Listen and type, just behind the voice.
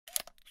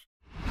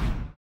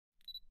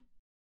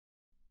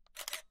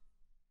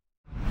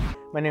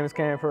My name is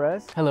Karen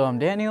Perez. Hello, I'm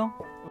Daniel.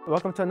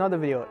 Welcome to another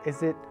video.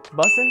 Is it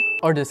bussin'?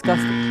 Or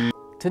disgusting?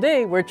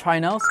 Today we're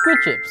trying out squid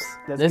chips.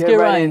 Let's get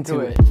right into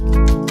it.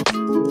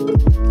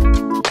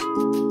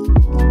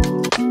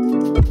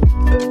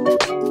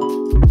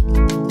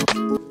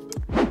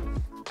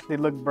 They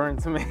look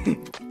burnt to me.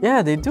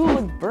 Yeah, they do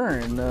look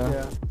burned.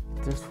 Yeah.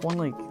 There's one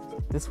like,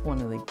 this one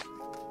is like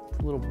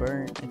a little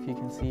burnt if you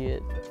can see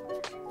it.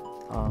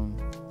 I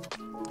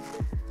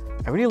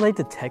really like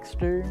the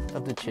texture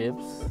of the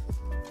chips.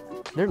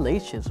 They're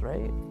Lays chips, right?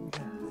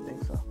 Yeah, I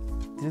think so.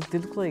 They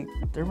look like,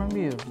 they remind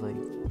me of like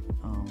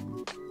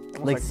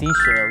like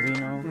seashells, you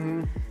know?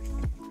 Mm-hmm.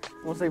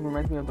 Almost like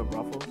reminds me of the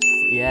ruffles.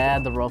 Yeah,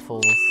 the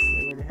ruffles.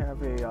 They already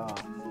have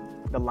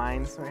the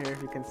lines right here,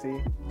 if you can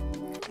see.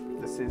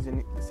 The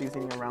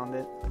seasoning around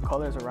it, the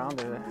colors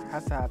around it. It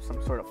has to have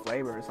some sort of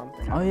flavor or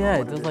something. Oh yeah,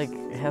 it does. Like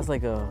it has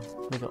like an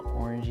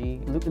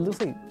orangey. It looks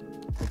like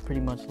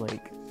pretty much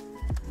like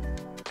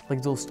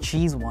those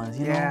cheese ones,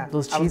 you know?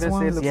 Those cheese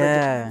ones.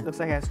 Yeah.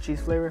 Looks like it has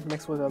cheese flavor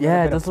mixed with a little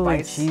yeah, bit it of does look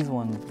like spice. cheese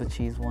one. The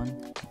cheese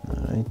one.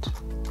 Alright.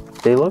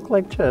 They look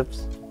like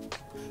chips.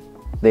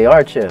 They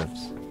are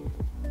chips.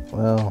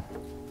 Well,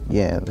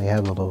 yeah, they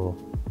have a little.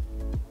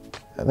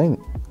 I think,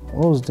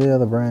 what was the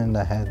other brand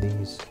that had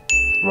these?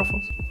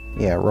 Ruffles?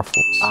 Yeah,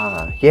 Ruffles.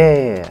 Ah,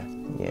 yeah.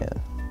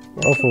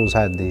 Ruffles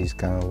had these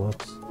kind of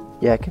looks.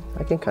 Yeah,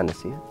 I can kind of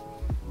see it.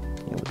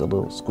 Yeah, with the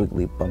little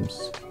squiggly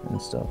bumps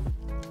and stuff.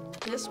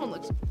 This one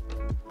looks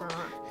burnt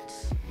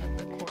at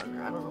the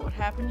corner. I don't know what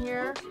happened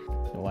here.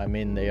 No, I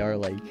mean they are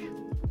like,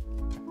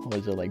 what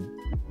is it, like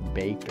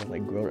baked or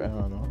like grilled? I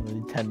don't know.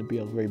 They tend to be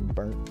very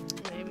burnt.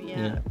 Maybe,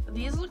 yeah.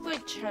 These look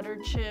like cheddar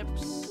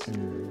chips,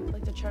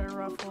 like the cheddar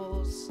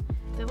ruffles.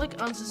 They look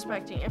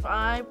unsuspecting. If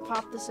I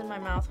popped this in my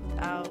mouth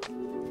without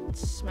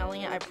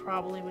smelling it, I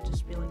probably would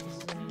just be like, this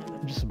is any other.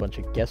 Just a bunch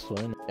of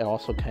guessing. It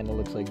also kind of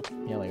looks like,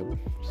 yeah, like a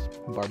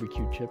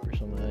barbecue chip or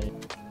something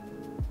like that.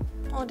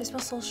 Oh, they smell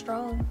so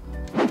strong.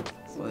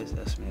 What is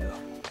that smell?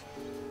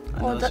 I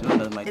know Well, it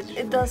smells like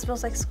it does smell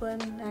like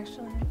squid,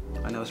 actually.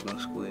 I know it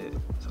smells squid,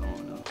 so I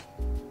don't know.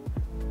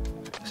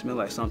 It smells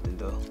like something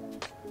though.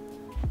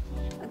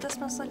 It does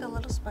smell like a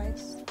little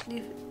spice. Do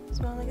you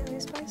smell like any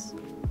spice?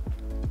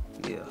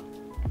 Yeah.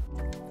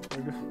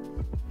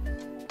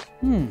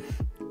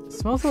 It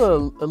smells a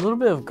little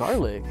bit of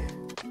garlic.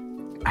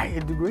 I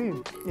agree.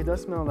 It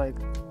does smell like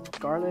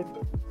garlic.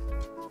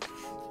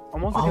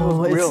 Almost like it Oh,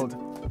 was grilled.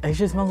 It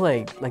just smells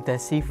like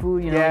that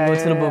seafood, you know? Yeah, you go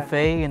to the yeah.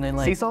 buffet and then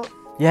like Sea salt?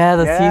 yeah,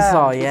 the sea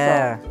salt, sea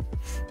yeah. salt.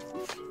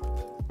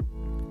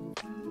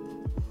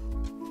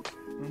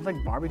 It's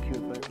like barbecue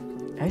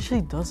flavor. It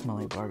actually does smell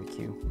like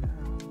barbecue.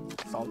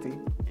 Salty.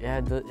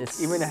 Yeah,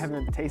 it's Even I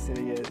haven't tasted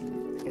it yet, I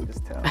can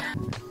just tell.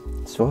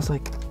 It smells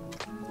like,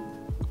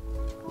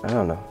 I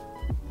don't know.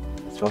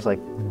 It smells like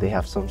they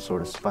have some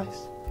sort of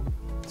spice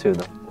to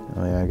them.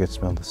 Oh yeah, I could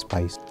smell the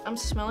spice. I'm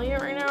smelling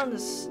it right now, and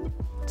this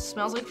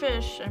smells like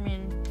fish. I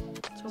mean,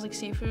 it smells like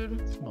seafood.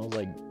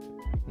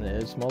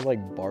 it smells like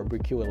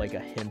barbecue with like a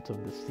hint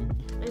of the sea.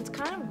 It's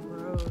kind of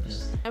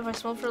gross. If I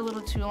smell for a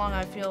little too long,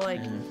 I feel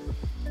like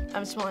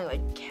I'm smelling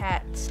like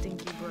cat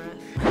stinky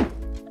breath.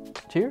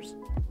 Cheers.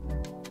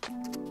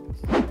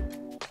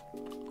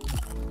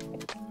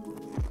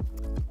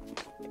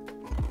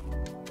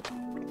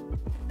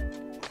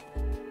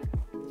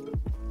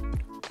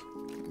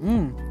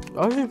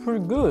 Actually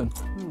pretty good.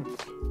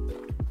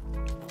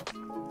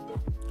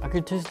 I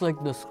could taste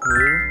like the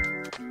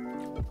squid.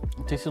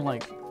 It tasted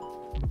like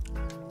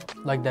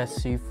that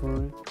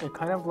seafood. It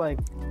kind of like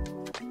a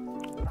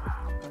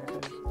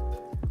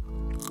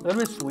little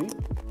bit sweet,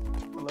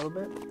 a little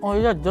bit. Oh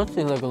yeah, it does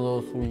taste like a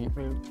little sweet.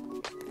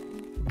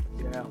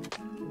 Yeah,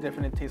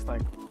 definitely tastes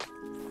like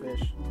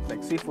fish,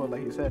 like seafood,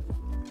 like you said.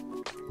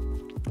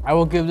 I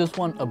will give this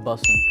one a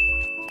bussin'.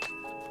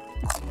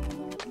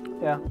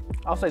 Yeah,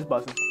 I'll say it's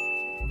bussin'.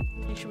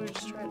 Should we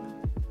just try it now?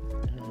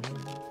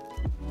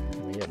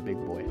 Yeah, big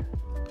boy.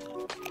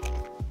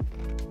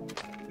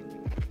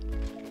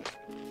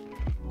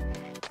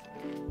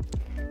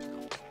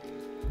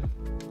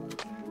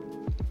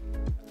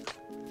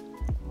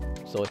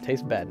 So it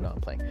tastes bad. No, I'm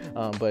playing.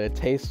 But it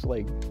tastes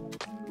like,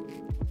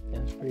 yeah,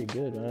 it's pretty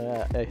good.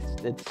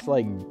 It's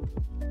like,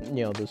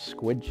 you know, the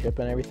squid chip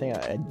and everything.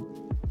 I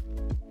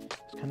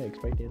was kind of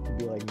expecting it to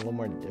be like a little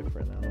more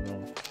different. I don't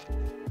know.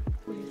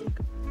 What do you think?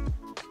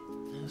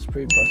 It's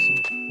pretty bussin'.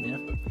 Yeah,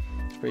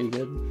 it's pretty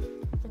good.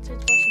 I'd say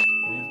it's bussin'.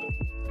 Yeah.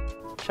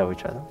 Shall we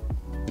try them?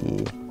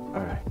 Yeah.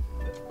 All right.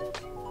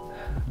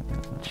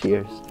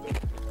 Cheers.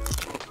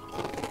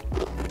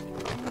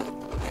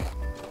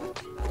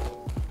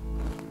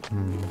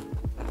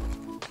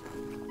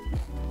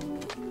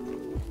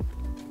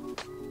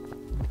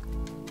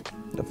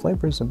 The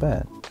flavor isn't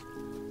bad.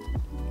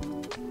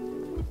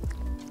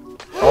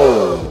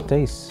 Oh, it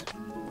tastes.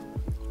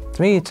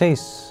 To me, it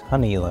tastes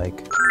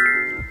honey-like.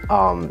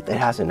 It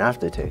has an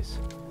aftertaste,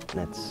 and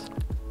it's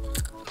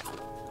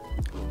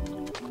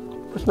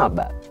not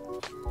bad.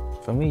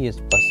 For me, it's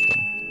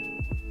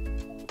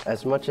busting.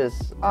 As much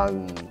as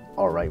I'm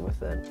all right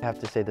with it, I have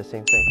to say the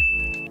same thing.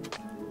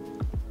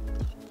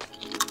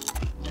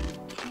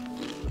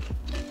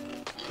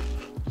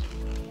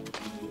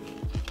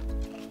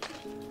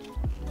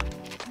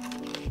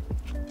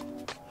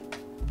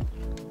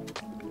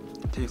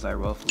 tastes like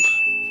Ruffles.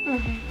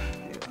 Mm-hmm.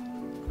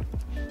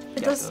 Yeah.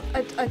 It Yeah, does. so-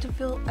 I do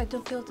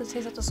feel the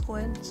taste of the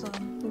squid, so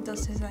it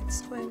does taste like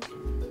squid.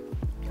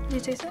 Do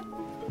you taste it?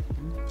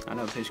 I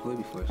never tasted squid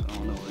before, so I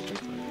don't know what it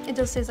tastes like. It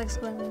does taste like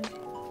squid.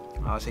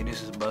 I would say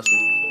this is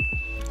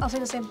Bussin. I'll say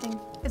the same thing.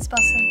 It's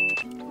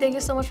Bussin. Thank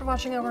you so much for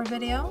watching our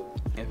video,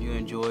 If you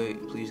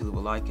enjoyed, please leave a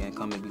like and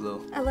comment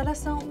below. and let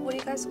us know what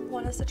you guys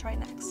want us to try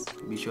next.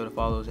 Be sure to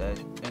follow us at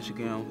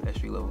Instagram at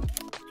Street Level.